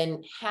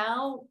 And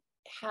how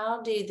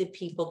do the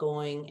people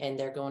going, and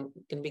they're going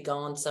to be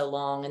gone so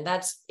long, and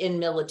that's in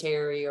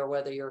military or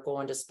whether you're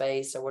going to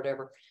space or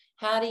whatever,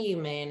 how do you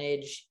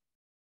manage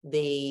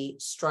the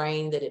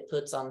strain that it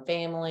puts on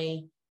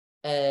family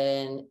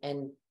and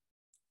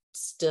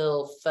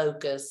still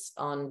focus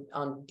on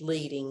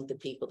leading the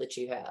people that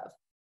you have?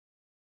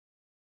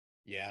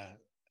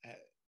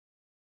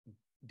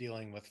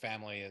 Dealing with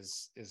family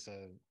is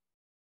a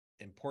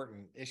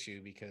important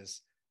issue,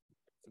 because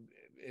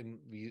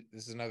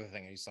this is another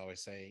thing I used to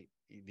always say: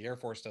 the Air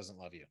Force doesn't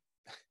love you,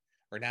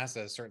 or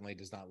NASA certainly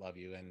does not love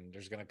you, and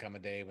there's going to come a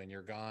day when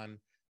you're gone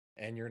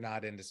and you're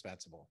not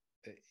indispensable.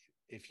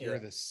 If you're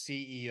the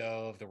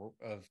CEO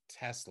of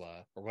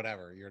Tesla or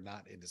whatever, you're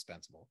not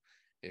indispensable.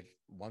 If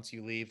once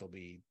you leave, there'll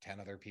be 10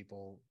 other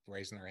people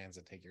raising their hands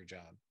to take your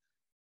job.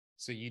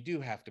 So you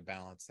do have to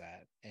balance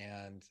that.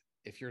 And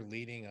if you're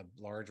leading a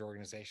large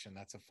organization,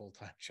 that's a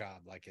full-time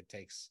job. Like, it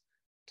takes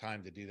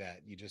time to do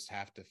that. You just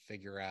have to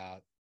figure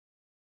out,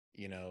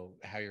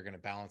 how you're going to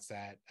balance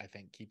that. I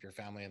think keep your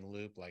family in the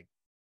loop. Like,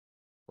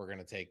 we're going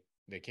to take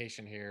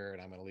vacation here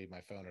and I'm going to leave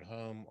my phone at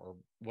home or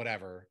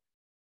whatever.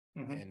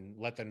 Mm-hmm. And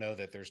let them know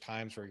that there's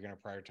times where you're going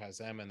to prioritize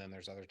them, and then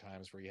there's other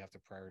times where you have to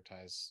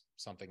prioritize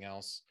something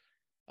else.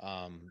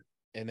 And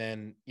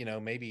then,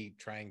 maybe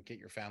try and get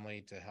your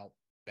family to help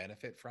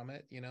benefit from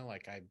it.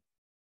 Like, I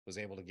was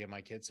able to give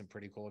my kids some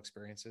pretty cool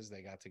experiences.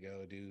 They got to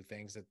go do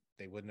things that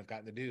they wouldn't have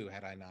gotten to do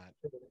had I not,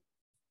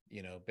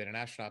 been an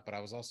astronaut. But I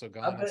I was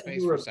gone in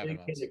space for 7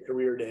 months.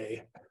 Career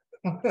day.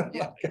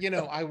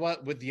 I was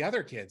with the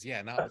other kids.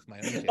 Yeah, not with my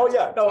own kids. Oh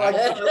yeah, no,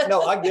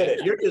 I get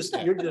it. You're just.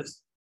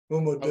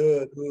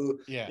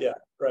 Yeah,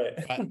 right.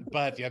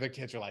 But the other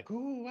kids are like,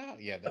 "Ooh, wow,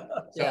 yeah."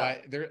 So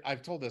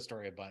I've told this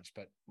story a bunch,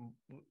 but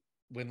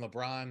when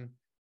LeBron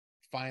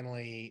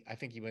finally, I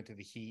think he went to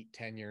the Heat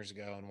 10 years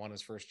ago and won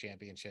his first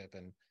championship.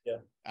 And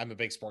I'm a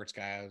big sports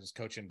guy. I was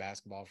coaching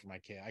basketball for my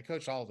kid. I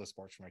coached all of the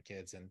sports for my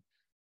kids, and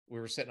we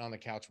were sitting on the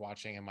couch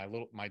watching, and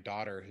my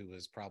daughter, who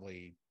was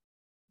probably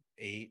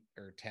 8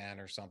 or 10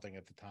 or something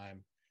at the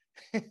time,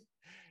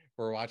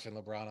 we're watching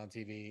LeBron on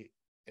TV,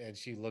 and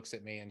she looks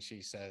at me and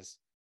she says,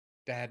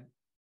 "Dad,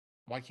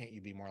 why can't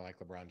you be more like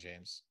LeBron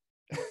James?"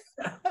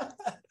 And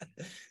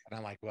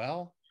I'm like,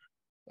 well,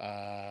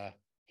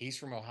 he's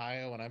from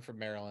Ohio and I'm from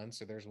Maryland,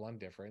 so there's one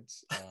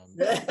difference.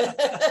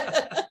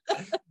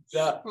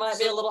 Yeah. Might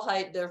be a little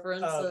height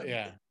difference.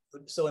 Yeah.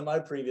 So in my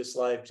previous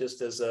life,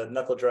 just as a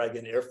knuckle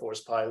dragon Air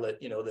Force pilot,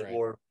 that Right.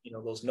 wore,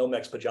 those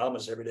Nomex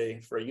pajamas every day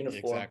for a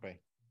uniform. Exactly.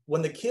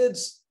 When the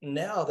kids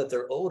now that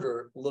they're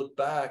older look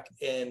back,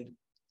 and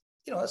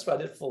that's what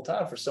I did full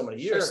time for so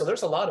many years. Sure. So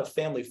there's a lot of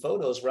family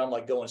photos where I'm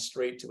like going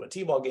straight to a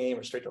T-ball game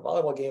or straight to a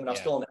volleyball game, and I'm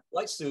Yeah. still in that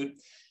flight suit.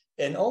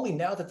 And only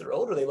now that they're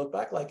older, they look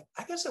back like,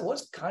 I guess it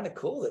was kind of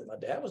cool that my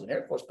dad was an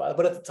Air Force pilot.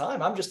 But at the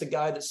time, I'm just a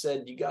guy that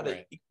said, you got to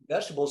Right. eat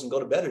vegetables and go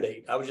to bed at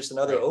 8. I was just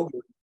another Right. ogre.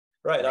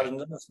 Right. I Right. was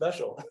nothing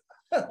special.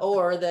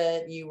 Or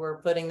that you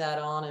were putting that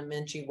on and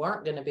meant you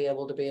weren't going to be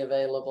able to be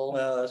available.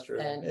 Well, that's true.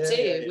 And Yeah,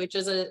 two, yeah. which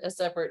is a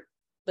separate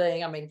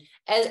thing. I mean,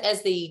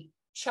 as the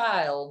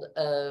child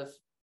of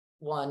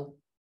one,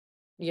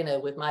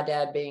 with my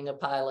dad being a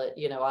pilot,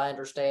 I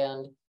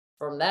understand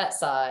from that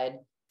side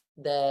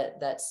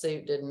that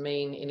suit didn't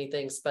mean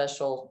anything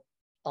special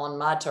on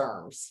my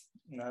terms.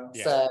 No.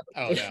 Yeah. So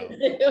Oh, no.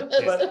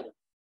 it was- But-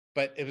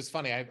 But it was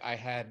funny. I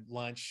had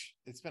lunch.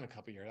 It's been a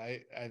couple years.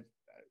 I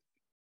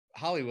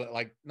Hollywood,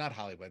 like not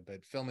Hollywood,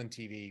 but film and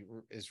TV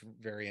is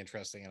very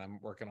interesting. And I'm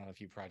working on a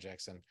few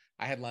projects. And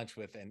I had lunch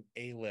with an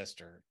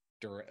A-lister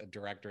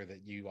director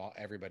that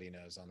everybody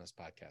knows on this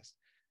podcast.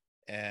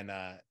 And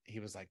he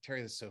was like,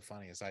 "Terry, this is so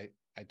funny." As I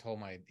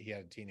told he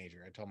had a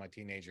teenager. I told my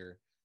teenager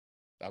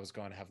I was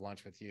going to have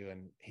lunch with you,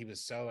 and he was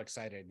so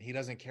excited. And he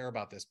doesn't care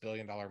about this $1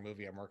 billion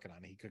movie I'm working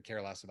on. He could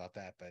care less about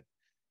that, but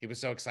he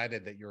was so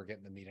excited that you were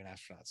getting to meet an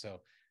astronaut.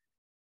 So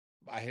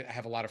I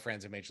have a lot of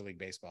friends in Major League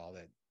Baseball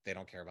that they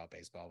don't care about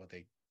baseball, but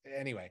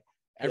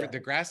the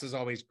grass is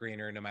always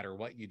greener no matter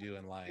what you do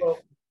in life. Well,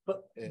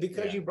 but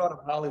because Yeah. you brought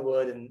up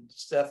Hollywood, and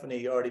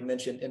Stephanie already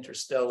mentioned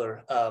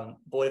Interstellar,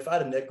 boy, if I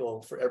had a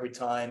nickel for every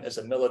time as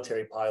a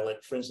military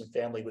pilot, friends and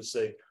family would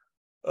say,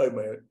 "Hey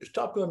man, is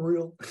Top Gun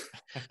real?"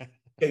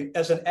 Okay,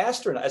 as an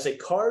astronaut, as a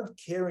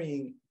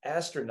card-carrying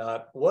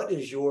astronaut, what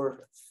is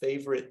your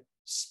favorite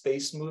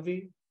space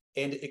movie?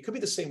 And it could be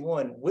the same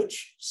one.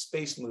 Which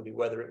space movie,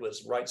 whether it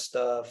was Right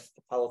Stuff,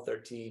 Apollo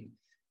 13,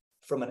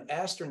 from an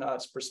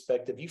astronaut's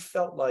perspective, you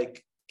felt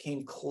like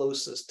came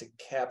closest to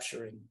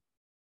capturing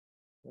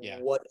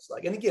what it's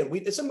like? And again,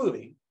 it's a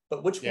movie,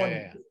 but which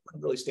one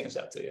really stands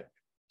out to you?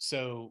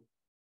 So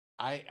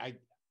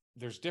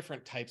there's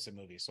different types of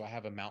movies. So I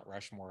have a Mount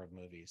Rushmore of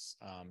movies.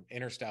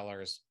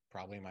 Interstellar is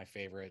probably my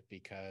favorite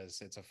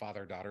because it's a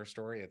father-daughter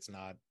story. It's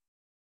not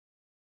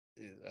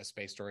a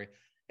space story.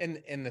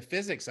 And the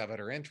physics of it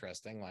are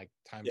interesting, like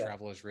time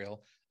travel is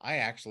real. I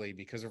actually,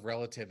 because of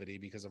relativity,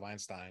 because of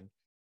Einstein,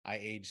 I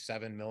aged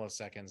 7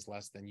 milliseconds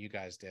less than you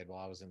guys did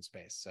while I was in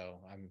space. So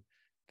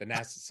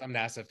some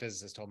NASA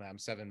physicist told me I'm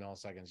 7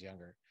 milliseconds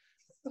younger.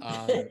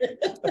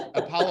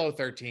 Apollo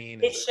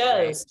 13. It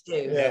shows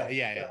too.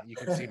 Yeah. You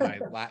can see my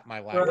lack.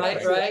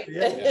 Right.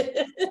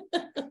 Yeah.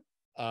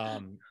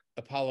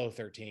 Apollo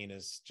 13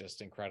 is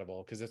just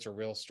incredible because it's a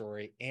real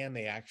story, and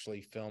they actually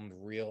filmed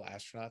real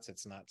astronauts.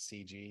 It's not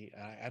CG.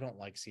 I don't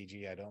like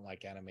CG. I don't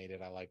like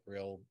animated. I like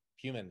real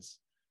humans.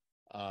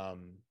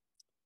 The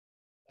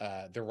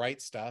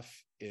Right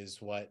Stuff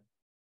is what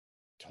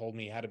told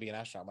me how to be an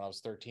astronaut. When I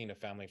was 13, a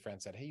family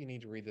friend said, "Hey, you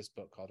need to read this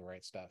book called The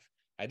Right Stuff."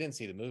 I didn't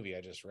see the movie.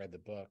 I just read the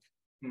book.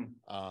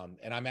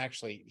 And I'm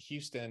actually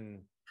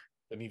Houston,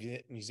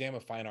 the Museum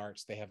of Fine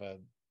Arts. They have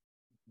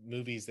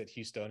movies that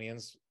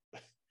Houstonians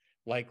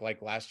like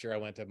last year I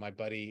went to, my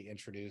buddy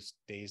introduced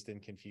Dazed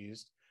and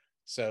Confused.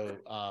 So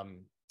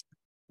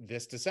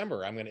this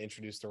December, I'm going to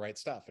introduce The Right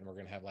Stuff, and we're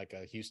going to have like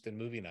a Houston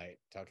movie night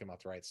talking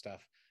about The Right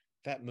Stuff.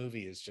 That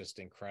movie is just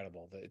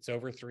incredible. It's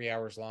over 3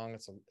 hours long.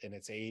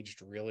 It's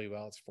aged really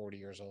well. It's 40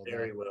 years old.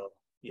 Very well.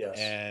 Yes.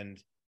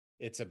 And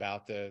it's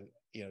about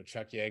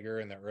Chuck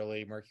Yeager and the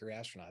early Mercury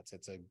astronauts.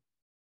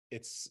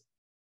 It's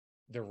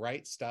The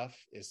Right Stuff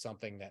is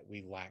something that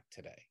we lack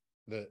today.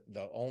 In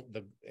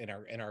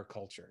our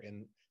culture,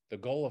 and the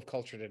goal of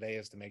culture today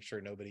is to make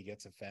sure nobody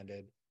gets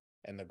offended.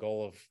 And the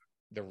goal of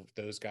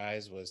those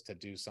guys was to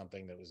do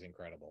something that was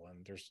incredible.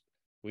 And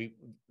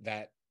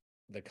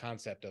the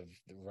concept of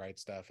The Right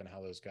Stuff and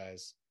how those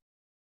guys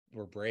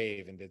were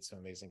brave and did some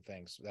amazing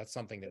things. That's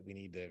something that we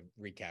need to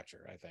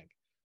recapture, I think.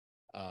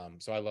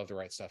 So I love The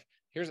Right Stuff.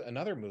 Here's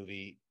another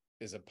movie,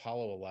 is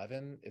Apollo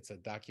 11. It's a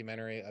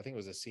documentary. I think it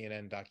was a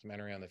CNN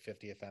documentary on the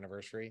 50th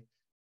anniversary.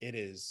 It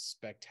is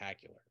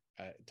spectacular.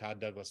 Todd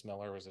Douglas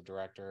Miller was a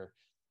director.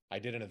 I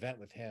did an event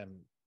with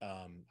him.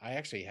 I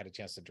actually had a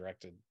chance to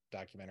direct a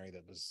documentary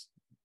that was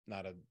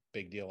not a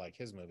big deal like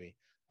his movie.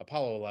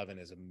 Apollo 11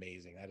 is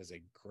amazing. That is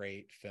a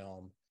great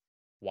film.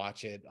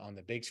 Watch it on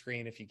the big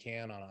screen if you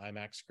can, on an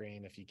IMAX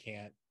screen. If you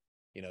can't,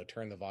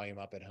 turn the volume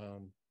up at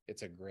home.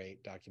 It's a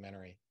great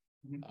documentary.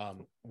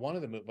 One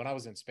of when I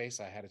was in space,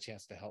 I had a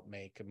chance to help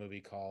make a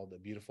movie called A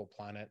Beautiful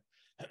Planet.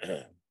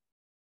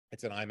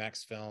 It's an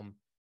IMAX film.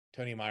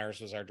 Tony Myers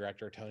was our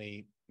director.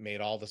 Tony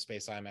made all the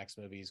space IMAX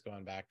movies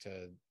going back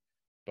to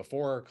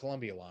before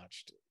Columbia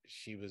launched.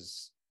 She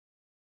was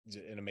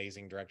an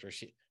amazing director.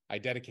 I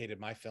dedicated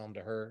my film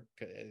to her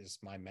as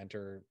my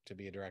mentor to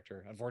be a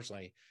director.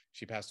 Unfortunately,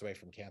 she passed away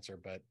from cancer,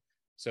 but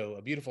so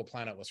A Beautiful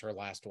Planet was her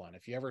last one.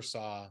 If you ever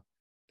saw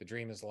The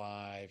Dream Is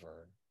Live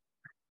or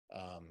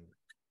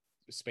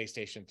Space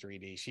Station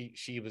 3D,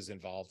 she was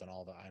involved in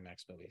all the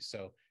IMAX movies.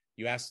 So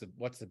you asked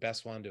what's the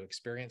best one to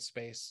experience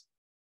space?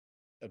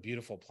 A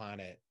Beautiful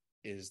Planet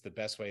is the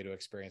best way to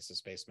experience the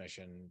space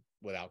mission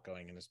without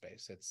going into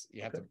space.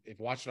 You have to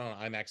watch it on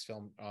an IMAX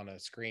film on a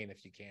screen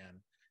if you can.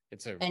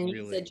 It's a And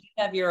really, you said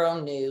you have your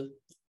own new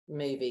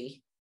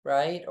movie,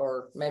 right?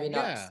 Or maybe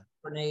not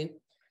super new.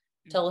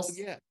 Tell us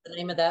the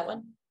name of that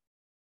one.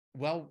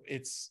 Well,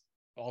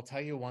 I'll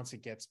tell you once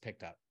it gets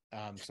picked up.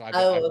 So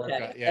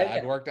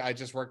I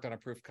just worked on a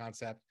proof of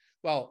concept.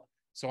 Well,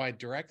 so I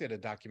directed a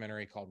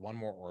documentary called One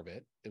More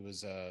Orbit. It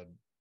was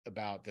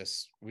about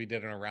this. We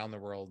did an around the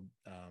world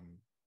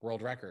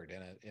world record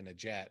in a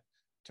jet,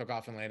 took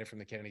off and landed from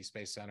the Kennedy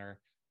Space Center,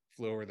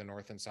 flew over the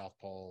North and South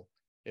Pole.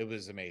 It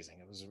was amazing.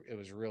 It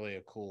was really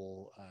a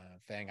cool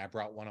thing. I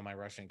brought one of my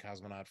Russian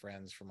cosmonaut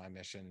friends for my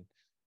mission.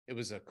 It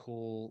was a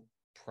cool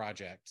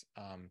project.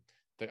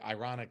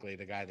 Ironically,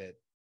 the guy that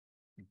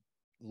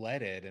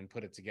led it and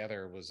put it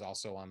together was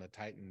also on the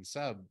Titan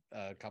sub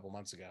a couple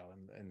months ago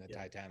in the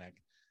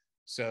Titanic.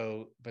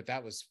 So, but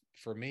that was,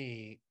 for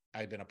me,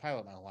 I'd been a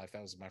pilot my whole life.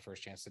 That was my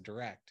first chance to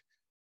direct.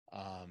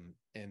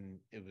 And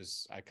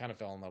I kind of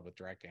fell in love with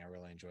directing. I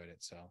really enjoyed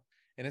it. So,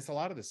 and it's a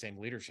lot of the same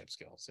leadership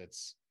skills.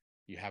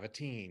 You have a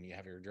team, you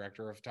have your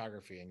director of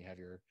photography, and you have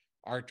your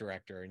art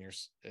director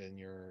and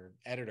your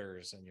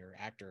editors and your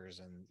actors.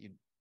 And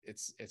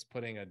it's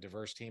putting a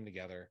diverse team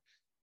together.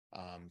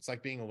 It's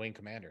like being a wing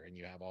commander, and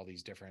you have all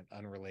these different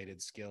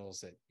unrelated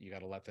skills that you got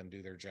to let them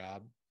do their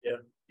job. Yeah.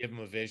 Give them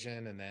a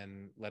vision and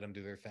then let them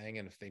do their thing.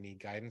 And if they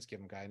need guidance, give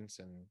them guidance.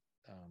 And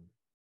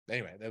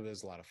anyway, that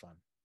was a lot of fun.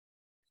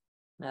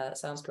 No, that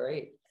sounds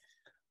great.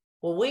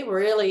 Well, we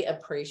really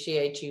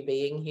appreciate you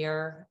being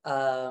here.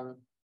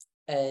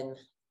 And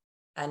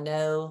I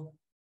know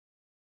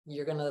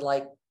you're going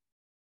to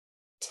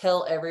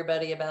tell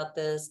everybody about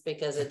this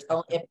because it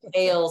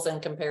pales in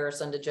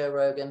comparison to Joe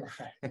Rogan.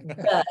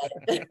 But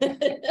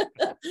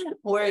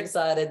we're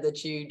excited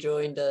that you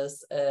joined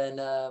us and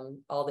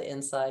all the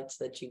insights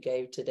that you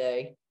gave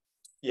today.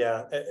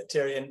 Yeah,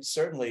 Terry, and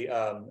certainly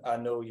I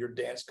know your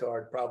dance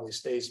card probably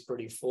stays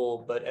pretty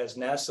full, but as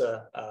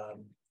NASA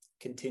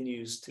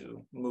continues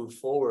to move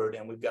forward,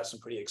 and we've got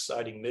some pretty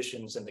exciting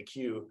missions in the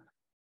queue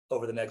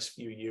over the next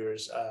few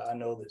years, I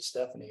know that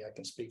Stephanie, I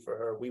can speak for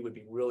her, we would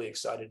be really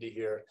excited to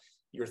hear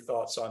your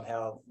thoughts on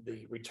how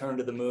the return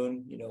to the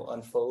moon,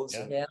 unfolds,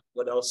 and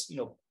what else,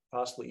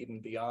 possibly even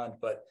beyond.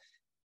 But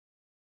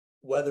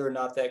whether or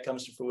not that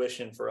comes to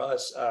fruition for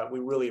us, we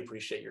really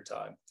appreciate your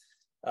time.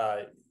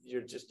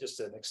 You're just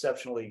an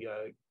exceptionally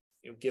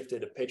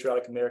gifted, a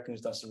patriotic American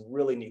who's done some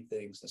really neat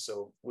things. And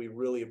so we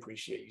really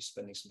appreciate you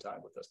spending some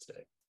time with us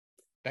today.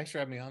 Thanks for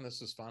having me on.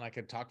 This was fun. I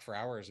could talk for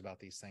hours about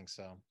these things.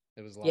 So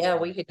it was a lot of fun.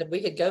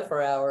 we could go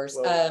for hours.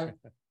 Well,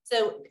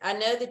 so I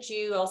know that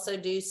you also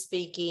do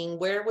speaking.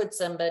 Where would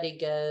somebody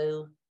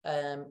go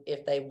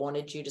if they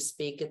wanted you to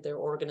speak at their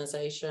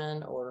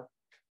organization? Or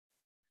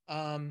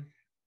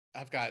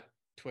I've got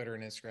Twitter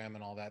and Instagram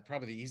and all that.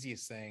 Probably the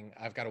easiest thing,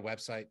 I've got a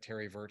website,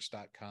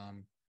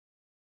 terryvirts.com.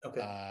 Okay.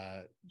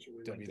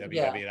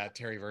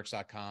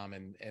 www.terryvirts.com,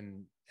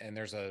 and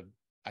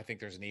I think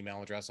there's an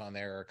email address on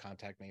there, or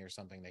contact me or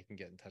something. They can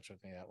get in touch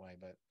with me that way.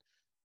 But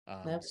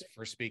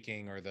for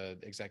speaking or the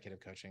executive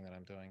coaching that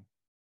I'm doing.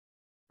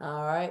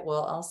 All right.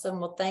 Well,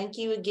 awesome. Well, thank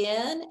you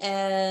again.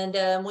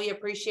 And we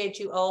appreciate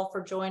you all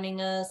for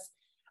joining us.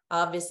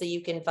 Obviously,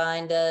 you can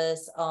find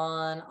us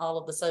on all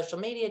of the social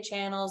media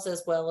channels,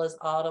 as well as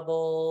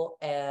Audible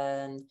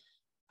and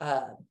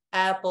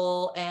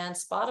Apple and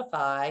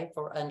Spotify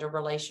under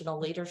Relational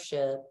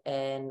Leadership,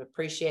 and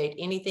appreciate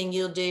anything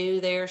you'll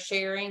do there,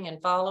 sharing and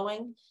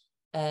following,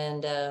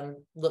 and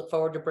look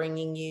forward to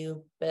bringing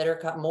you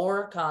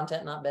more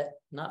content, not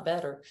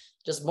better,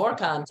 just more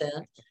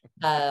content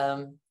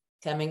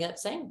coming up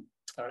soon.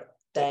 All right.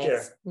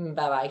 Thanks.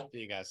 Bye-bye. See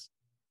you guys.